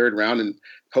him in the 3rd round, and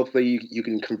hopefully you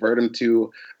can convert him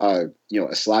to, a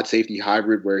slot safety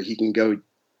hybrid where he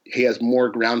has more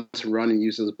ground to run and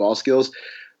use those ball skills.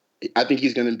 I think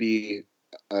he's going to be,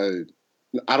 I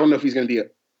don't know if he's going to be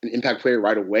an impact player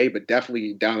right away, but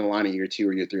definitely down the line in year 2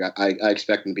 or year 3, I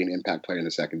expect him to be an impact player in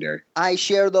the secondary. I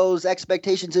share those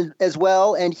expectations as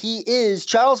well, and he is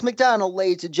Charles McDonald,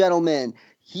 ladies and gentlemen.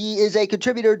 He is a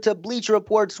contributor to Bleacher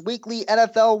Report's weekly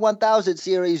NFL 1000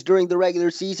 series during the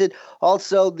regular season.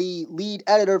 Also the lead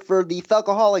editor for the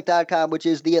Falcoholic.com, which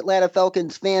is the Atlanta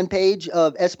Falcons fan page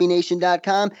of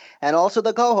SBNation.com, and also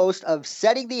the co-host of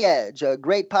Setting the Edge, a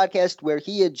great podcast where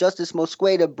he and Justice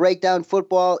Mosqueda break down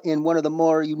football in one of the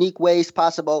more unique ways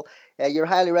possible. You're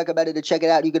highly recommended to check it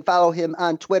out. You can follow him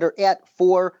on Twitter at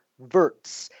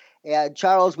 4Verts. And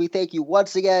Charles, we thank you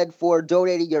once again for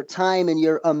donating your time and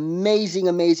your amazing,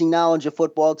 amazing knowledge of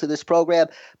football to this program.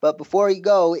 But before you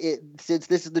go, since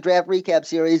this is the draft recap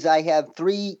series, I have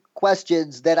 3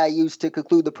 questions that I use to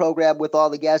conclude the program with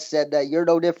all the guests, and you're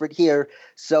no different here.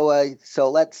 So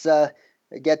let's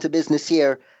get to business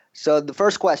here. So the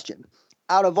first question,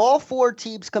 out of all 4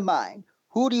 teams combined,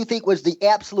 who do you think was the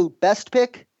absolute best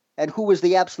pick, and who was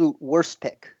the absolute worst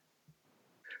pick?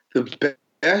 The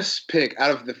best pick out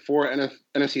of the 4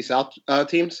 NFC South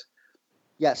teams?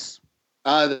 Yes.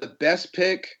 The best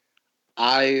pick,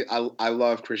 I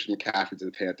love Christian McCaffrey to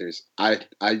the Panthers.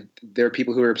 There are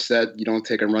people who are upset you don't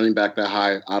take a running back that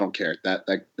high. I don't care.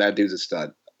 That dude's a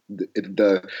stud.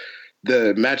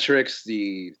 The metrics,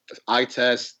 the eye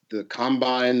test, the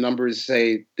combine numbers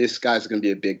say this guy's going to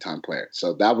be a big time player.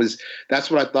 So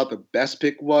that's what I thought the best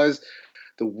pick was.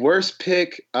 The worst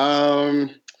pick,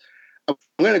 I'm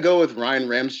going to go with Ryan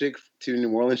Ramczyk to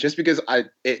New Orleans just because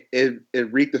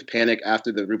it reeked of panic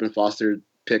after the Reuben Foster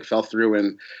pick fell through,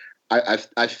 and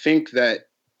I think that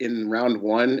in round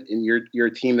 1, in your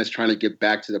team that's trying to get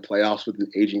back to the playoffs with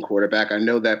an aging quarterback, I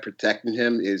know that protecting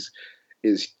him is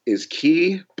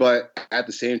key, but at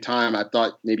the same time, I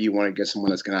thought maybe you want to get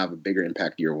someone that's going to have a bigger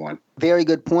impact year 1. Very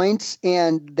good points.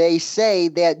 And they say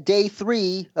that day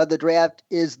 3 of the draft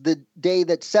is the day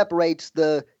that separates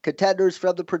the contenders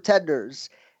from the pretenders.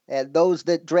 And those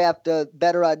that draft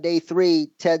better on day 3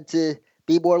 tend to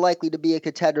be more likely to be a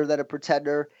contender than a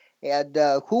pretender. And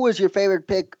who was your favorite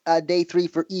pick on day 3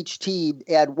 for each team,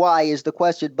 and why is the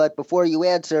question. But before you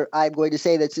answer, I'm going to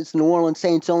say that since the New Orleans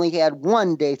Saints only had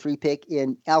 1 day 3 pick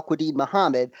in Al-Quadin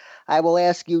Muhammad, I will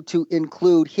ask you to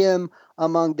include him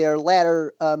among their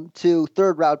latter 2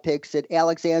 third-round picks at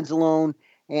Alex Anzalone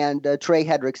and Trey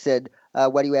Hendrickson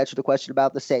when you answer the question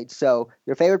about the Saints. So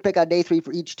your favorite pick on day 3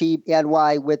 for each team, and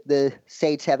why, with the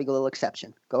Saints having a little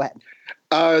exception. Go ahead.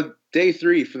 Day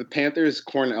 3 for the Panthers,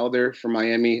 Corn Elder from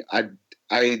Miami. When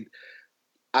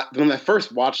I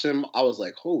first watched him, I was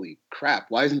like, holy crap,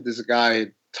 why isn't this guy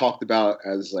talked about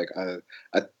as like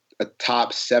a a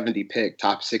top 70 pick,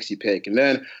 top 60 pick. And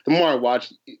then the more I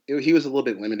watched, he was a little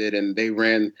bit limited, and they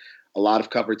ran a lot of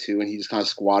cover 2, and he just kind of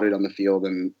squatted on the field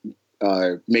and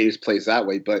made his plays that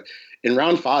way. But in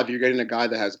round 5, you're getting a guy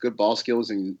that has good ball skills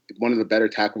and one of the better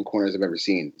tackling corners I've ever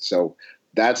seen. So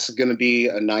that's going to be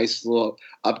a nice little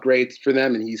upgrade for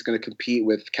them, and he's going to compete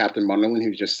with Captain Munderland,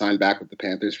 who just signed back with the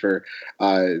Panthers for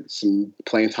some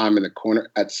playing time in the corner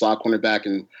at slot cornerback.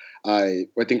 And I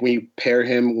think when you pair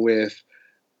him with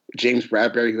James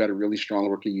Bradbury, who had a really strong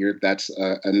rookie year, that's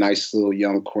a nice little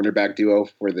young cornerback duo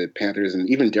for the Panthers. And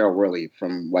even Daryl Worley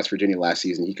from West Virginia last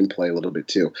season, he can play a little bit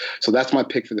too. So that's my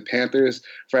pick for the Panthers.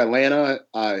 For Atlanta,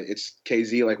 it's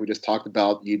KZ, like we just talked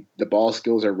about. The ball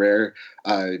skills are rare.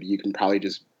 You can probably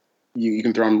just you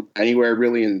can throw him anywhere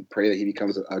really and pray that he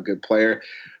becomes a good player.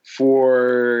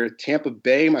 For Tampa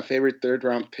Bay, my favorite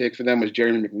third-round pick for them was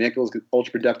Jeremy McNichols,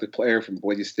 ultra-productive player from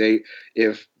Boise State.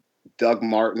 If Doug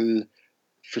Martin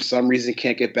for some reason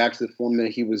can't get back to the form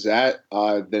that he was at,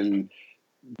 then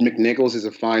McNichols is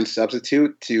a fine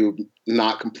substitute to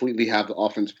not completely have the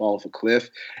offense fall off a cliff.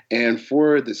 And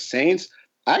for the Saints,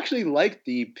 I actually like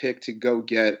the pick to go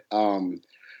get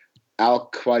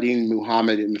Al-Quadin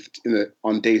Muhammad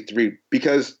on day 3,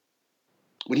 because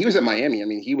when he was at Miami, I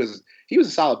mean, he was a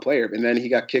solid player, and then he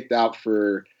got kicked out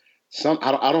for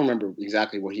I don't remember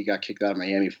exactly what he got kicked out of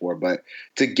Miami for, but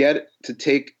to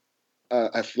take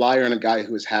a flyer on a guy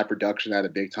who has had production at a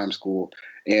big time school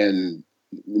and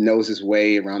knows his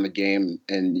way around the game,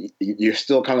 and you're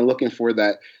still kind of looking for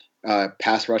that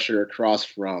pass rusher across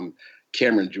from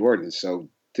Cameron Jordan. So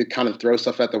to kind of throw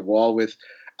stuff at the wall with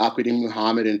Al-Quadin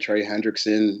Muhammad and Trey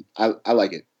Hendrickson, I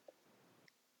like it.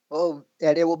 Oh,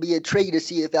 and it will be a treat to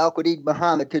see if Al-Quadin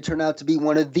Muhammad could turn out to be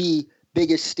one of the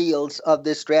biggest steals of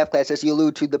this draft class. As you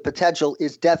allude to, the potential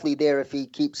is definitely there if he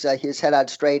keeps his head on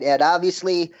straight. And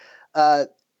obviously, I'm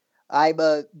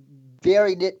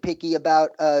very nitpicky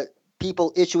about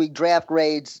people issuing draft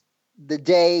grades the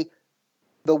day,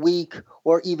 the week,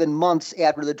 or even months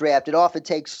after the draft. It often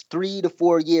takes 3 to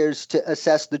 4 years to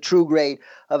assess the true grade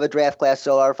of a draft class.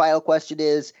 So our final question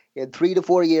is, in 3 to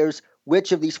 4 years,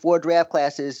 which of these 4 draft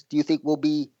classes do you think will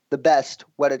be the best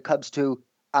when it comes to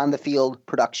on-the-field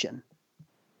production?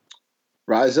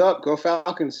 Rise up, go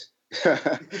Falcons.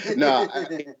 No,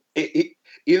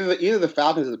 either the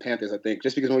Falcons or the Panthers, I think,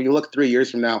 just because when you look 3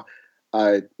 years from now,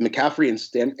 McCaffrey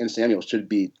and Samuel should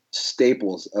be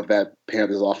staples of that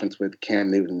Panthers offense with Cam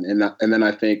Newton. And then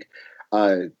I think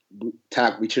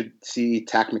we should see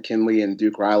Tack McKinley and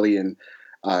Duke Riley and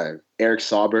Eric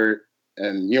Saubert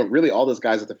and, really all those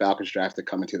guys that the Falcons drafted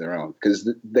come into their own.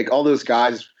 Because all those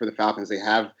guys for the Falcons, they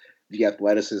have the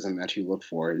athleticism that you look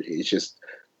for. It's just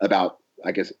about,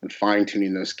 I guess,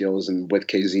 fine-tuning those skills and with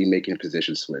KZ making a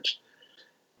position switch.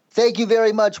 Thank you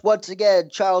very much once again,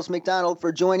 Charles McDonald,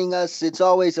 for joining us. It's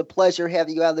always a pleasure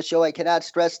having you on the show. I cannot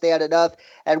stress that enough,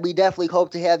 and we definitely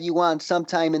hope to have you on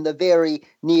sometime in the very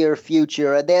near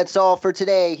future. And that's all for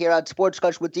today here on Sports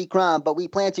Crush with D. Crom, but we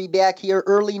plan to be back here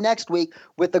early next week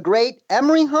with the great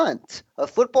Emery Hunt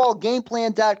of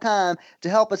FootballGamePlan.com to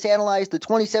help us analyze the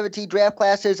 2017 draft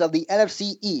classes of the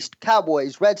NFC East: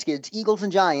 Cowboys, Redskins, Eagles,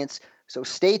 and Giants. So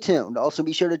stay tuned. Also,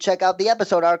 be sure to check out the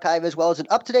episode archive as well as an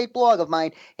up-to-date blog of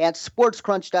mine at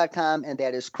sportscrunch.com, and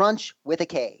that is Crunch with a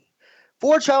K.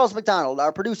 For Charles McDonald,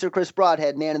 our producer Chris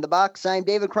Broadhead, man in the box, I'm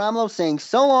David Cromwell saying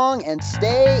so long and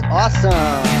stay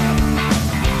awesome.